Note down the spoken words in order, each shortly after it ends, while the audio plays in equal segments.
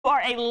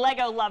are a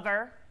Lego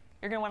lover,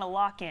 you're going to want to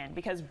lock in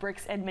because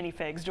Bricks and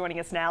Minifigs joining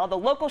us now. The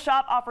local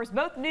shop offers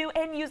both new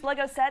and used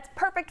Lego sets,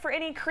 perfect for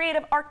any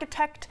creative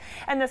architect.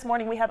 And this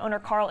morning we have owner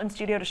Carl in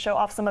studio to show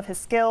off some of his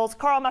skills.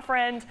 Carl, my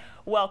friend,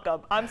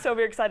 welcome. I'm so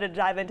very excited to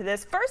dive into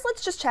this. First,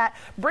 let's just chat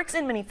Bricks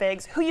and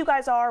Minifigs, who you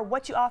guys are,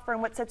 what you offer,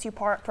 and what sets you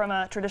apart from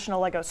a traditional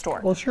Lego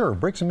store. Well, sure.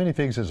 Bricks and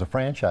Minifigs is a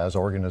franchise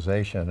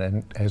organization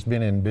and has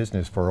been in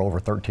business for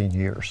over 13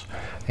 years.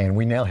 And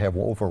we now have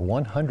over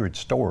 100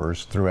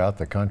 stores throughout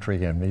the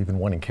country and even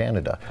one in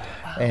Canada.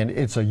 Wow. And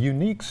it's a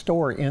unique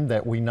store in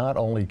that we not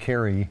only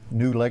carry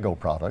new Lego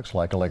products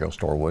like a Lego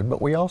store would,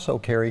 but we also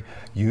carry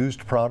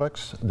used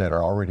products that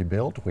are already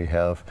built. We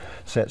have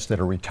sets that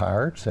are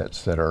retired,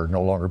 sets that are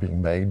no longer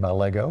being made by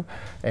Lego,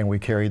 and we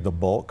carry the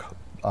bulk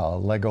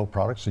Lego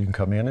products, so you can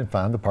come in and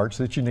find the parts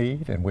that you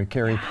need. And we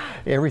carry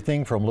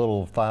everything from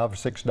little $5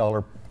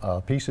 or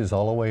 $6 pieces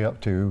all the way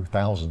up to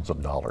thousands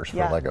of dollars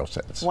for Lego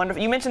sets.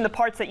 Wonderful. You mentioned the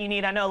parts that you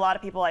need. I know a lot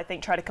of people, I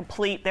think, try to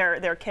complete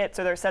their kits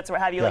or their sets or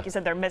what have you. Like you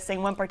said, they're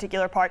missing one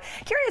particular part.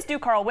 Curious too,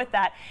 Carl, with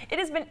that, it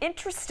has been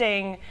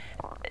interesting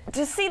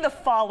to see the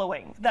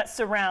following that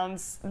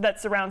surrounds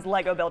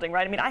Lego building,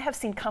 right? I mean, I have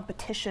seen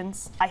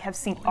competitions, I have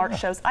seen art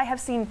shows, I have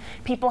seen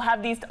people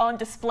have these on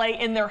display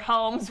in their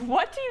homes.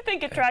 What do you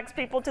think attracts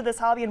people to this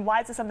hobby, and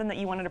why is this something that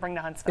you wanted to bring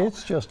to Huntsville?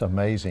 It's just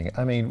amazing.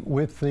 I mean,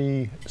 with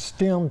the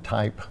STEM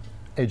type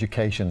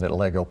education that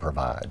Lego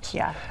provides,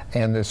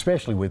 and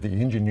especially with the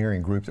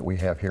engineering group that we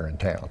have here in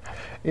town,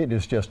 it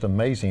is just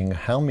amazing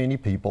how many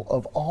people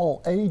of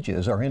all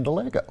ages are into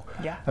Lego.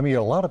 I mean,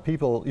 a lot of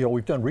people, you know,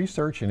 we've done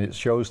research and it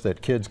shows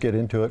that kids get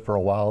into it for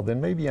a while,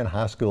 then maybe in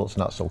high school it's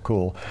not so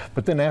cool,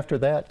 but then after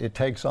that it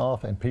takes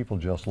off and people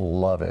just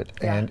love it.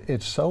 And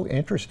it's so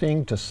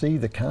interesting to see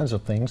the kinds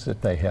of things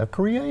that they have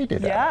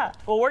created.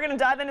 Well, we're going to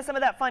dive into some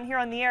of that fun here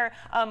on the air.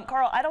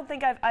 Carl, I don't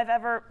think I've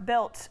ever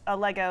built a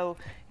Lego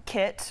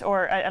kit,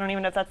 or I don't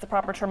even know if that's the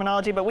proper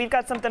terminology, but we've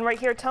got something right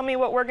here. Tell me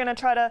what we're going to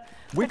try to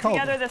put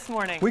together this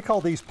morning. We call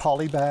these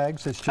poly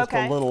bags. It's just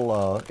a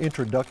little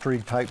introductory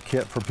type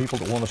kit for people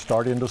that want to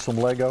start into some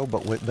Lego,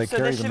 but they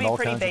carry them in all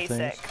kinds of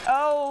things.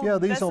 Oh, yeah,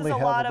 these this only is a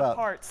have lot about, of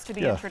parts to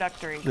be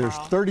introductory, Carl. There's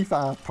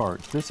 35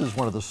 parts. This is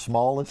one of the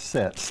smallest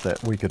sets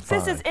that we could find.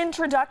 This is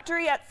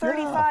introductory at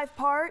 35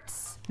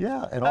 parts?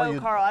 Yeah. And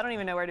Carl, I don't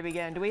even know where to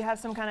begin. Do we have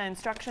some kind of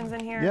instructions in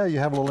here? Yeah, you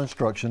have little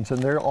instructions,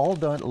 and they're all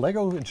done.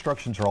 Lego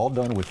instructions are all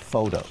done with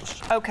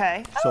photos.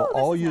 Okay. So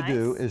all you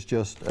do is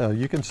just,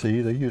 you can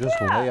see that you just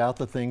lay out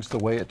the things the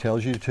way it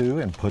tells you to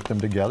and put them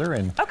together,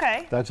 and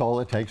that's all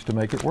it takes to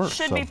make it work.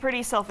 Should be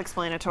pretty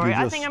self-explanatory.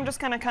 I think I'm just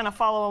going to kind of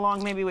follow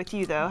along maybe with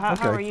you, though. How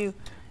are you?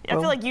 I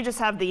feel like you just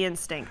have the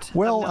instinct.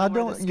 Well, I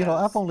don't, you know,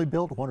 I've only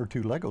built 1 or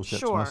 2 Lego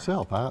sets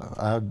myself.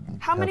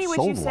 How many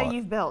would you say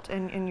you've built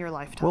in your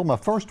lifetime? Well, my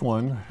first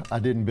one I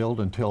didn't build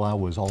until I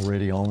was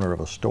already owner of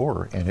a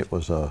store, and it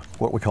was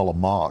what we call a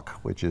mock,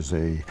 which is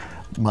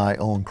my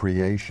own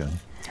creation.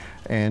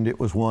 And it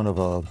was one of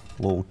a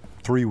little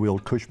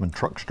 3-wheeled Cushman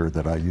truckster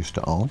that I used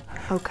to own.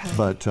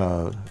 But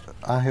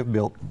I have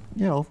built,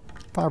 you know,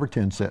 5 or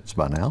 10 sets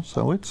by now,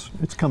 so it's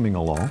coming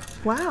along.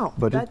 Wow,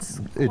 but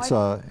it's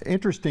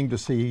interesting to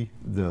see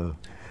the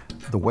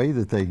way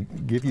that they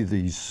give you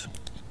these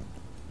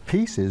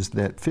pieces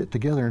that fit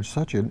together in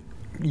such a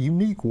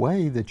unique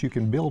way that you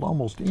can build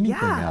almost anything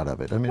out of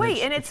it. I mean,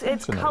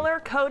 it's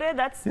color coded.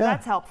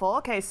 That's helpful.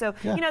 Okay, so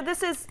you know,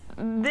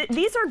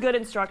 these are good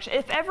instructions.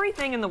 If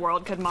everything in the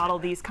world could model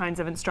these kinds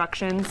of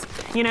instructions,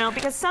 you know,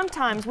 because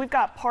sometimes we've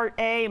got part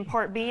A and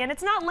part B, and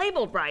it's not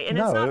labeled right, and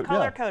it's not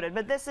color coded.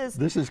 But this is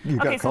you've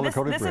got color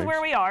coded. This is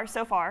where we are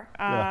so far.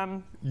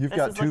 You've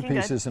got 2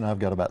 pieces, and I've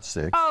got about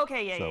 6. Oh,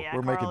 okay, so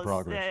we're making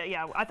progress.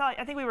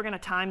 I think we were going to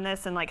time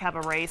this and like have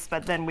a race,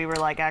 but then we were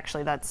like,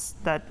 actually,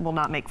 that will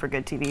not make for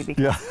good TV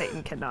because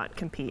Payton cannot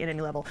compete at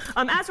any level.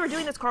 As we're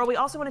doing this, Carl, we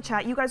also want to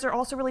chat. You guys are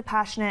also really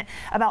passionate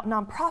about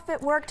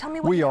nonprofit work. Tell me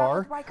what you have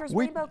with Rikers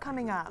Rainbow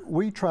coming up.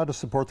 We try to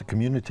support the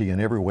community in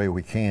every way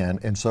we can,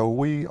 and so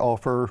we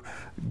offer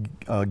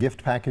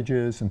gift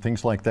packages and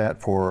things like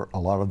that for a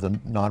lot of the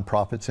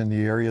nonprofits in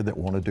the area that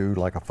want to do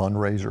like a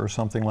fundraiser or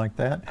something like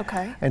that.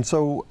 And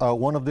so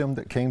one of them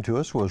that came to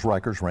us was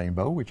Rikers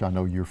Rainbow, which I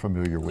know you're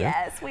familiar with.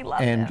 Yes, we love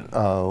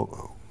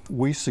them.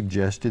 We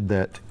suggested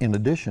that in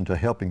addition to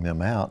helping them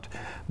out,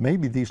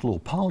 maybe these little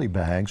poly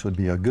bags would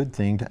be a good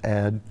thing to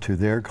add to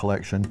their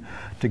collection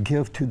to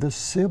give to the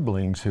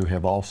siblings who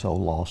have also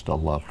lost a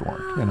loved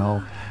one, you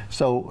know.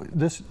 So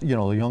this, you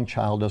know, the young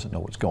child doesn't know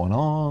what's going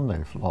on,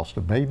 they've lost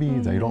a baby,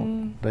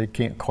 they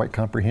can't quite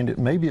comprehend it.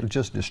 Maybe it'll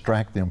just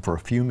distract them for a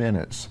few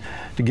minutes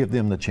to give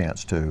them the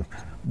chance to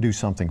do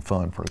something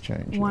fun for a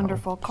change.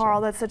 Wonderful.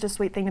 Carl, that's such a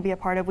sweet thing to be a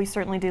part of. We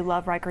certainly do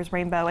love Rikers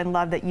Rainbow and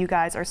love that you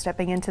guys are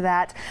stepping into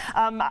that.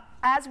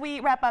 As we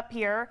wrap up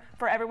here,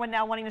 for everyone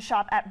now wanting to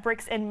shop at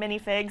Bricks and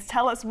Minifigs,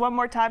 tell us one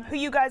more time who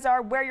you guys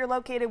are, where you're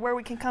located, where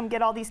we can come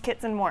get all these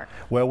kits and more.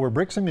 Well, we're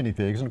Bricks and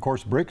Minifigs, and of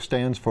course, Brick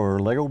stands for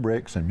Lego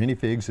bricks, and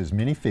Minifigs is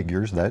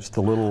minifigures. That's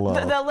the little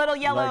the little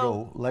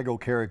yellow Lego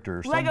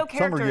characters. Lego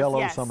characters. Some are yellow,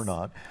 yes. some are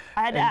not.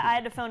 I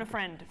had to phone a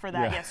friend for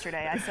that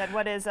yesterday. I said,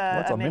 "What is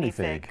a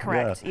minifig?"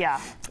 Correct.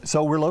 Yeah.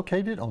 So we're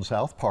located on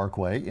South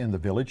Parkway in the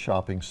Village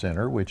Shopping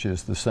Center, which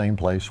is the same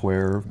place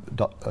where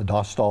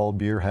Dostal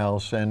Beer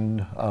House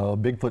and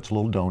Bigfoot's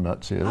Little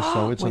Donuts is.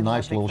 So it's a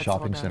nice little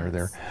shopping center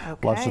there.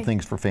 Okay. Lots of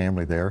things for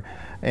family there.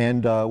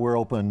 And we're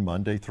open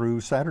Monday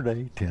through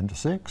Saturday, 10 to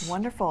 6.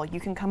 Wonderful.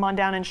 You can come on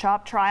down and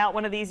shop, try out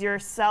one of these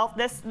yourself.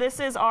 This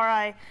is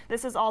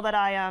all that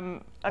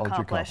I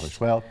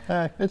accomplished. Well,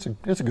 it's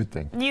a good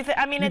thing.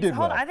 I mean, did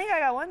hold on. well. I think I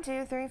got 1,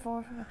 2, 3,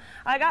 4, 5.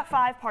 I got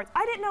 5 parts.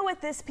 I didn't know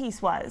what this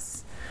piece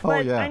was,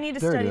 but yeah. I need to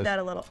There it study is. that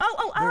a little.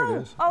 There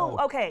it is. Oh,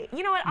 Oh. okay.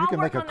 You know what? You I'll can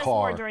work make a on this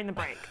more car. during the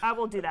break. I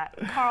will do that.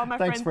 Carl, my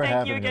Thanks friend, for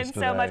thank you having us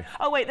again so much. today.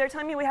 Oh wait, they're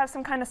telling me we have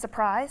some kind of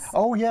surprise.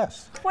 Oh,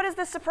 yes. What is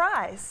the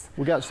surprise?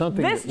 We got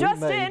something This that we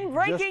just made in,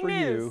 breaking just for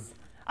news. you.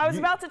 I was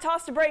about to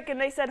toss to break, and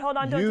they said, "Hold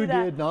on, don't do that."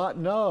 You did not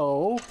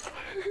know. Wait,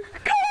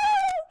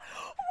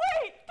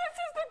 this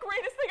is the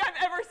greatest thing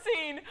I've ever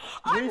seen.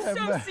 I'm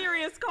so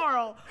serious,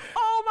 Carl.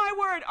 Oh my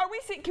word. Are we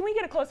seeing? Can we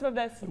get a close up of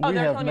this? Oh,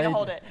 they're telling me to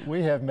hold it.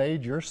 We have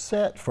made your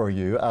set for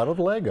you out of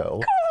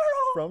Lego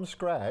from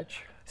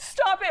scratch.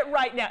 Stop it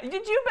right now. Was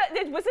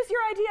this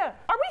your idea?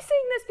 Are we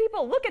seeing this,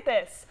 people? Look at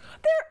this.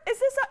 This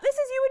is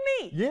you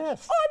and me.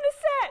 Yes. On the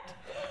set.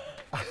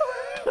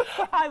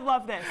 I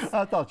love this.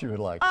 I thought you would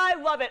like it. I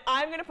love it.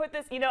 I'm going to put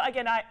this,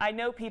 again, I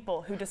know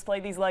people who display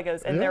these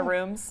Legos in their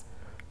rooms.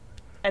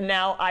 And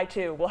now I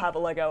too will have a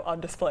Lego on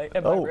display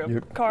in my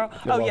room. Carl,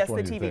 yes,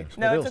 the TV.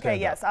 No, it's okay.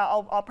 Yes,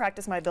 I'll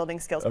practice my building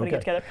skills putting it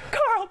together.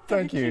 Carl,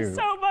 thank you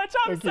so much.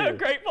 I'm so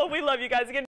grateful. We love you guys again.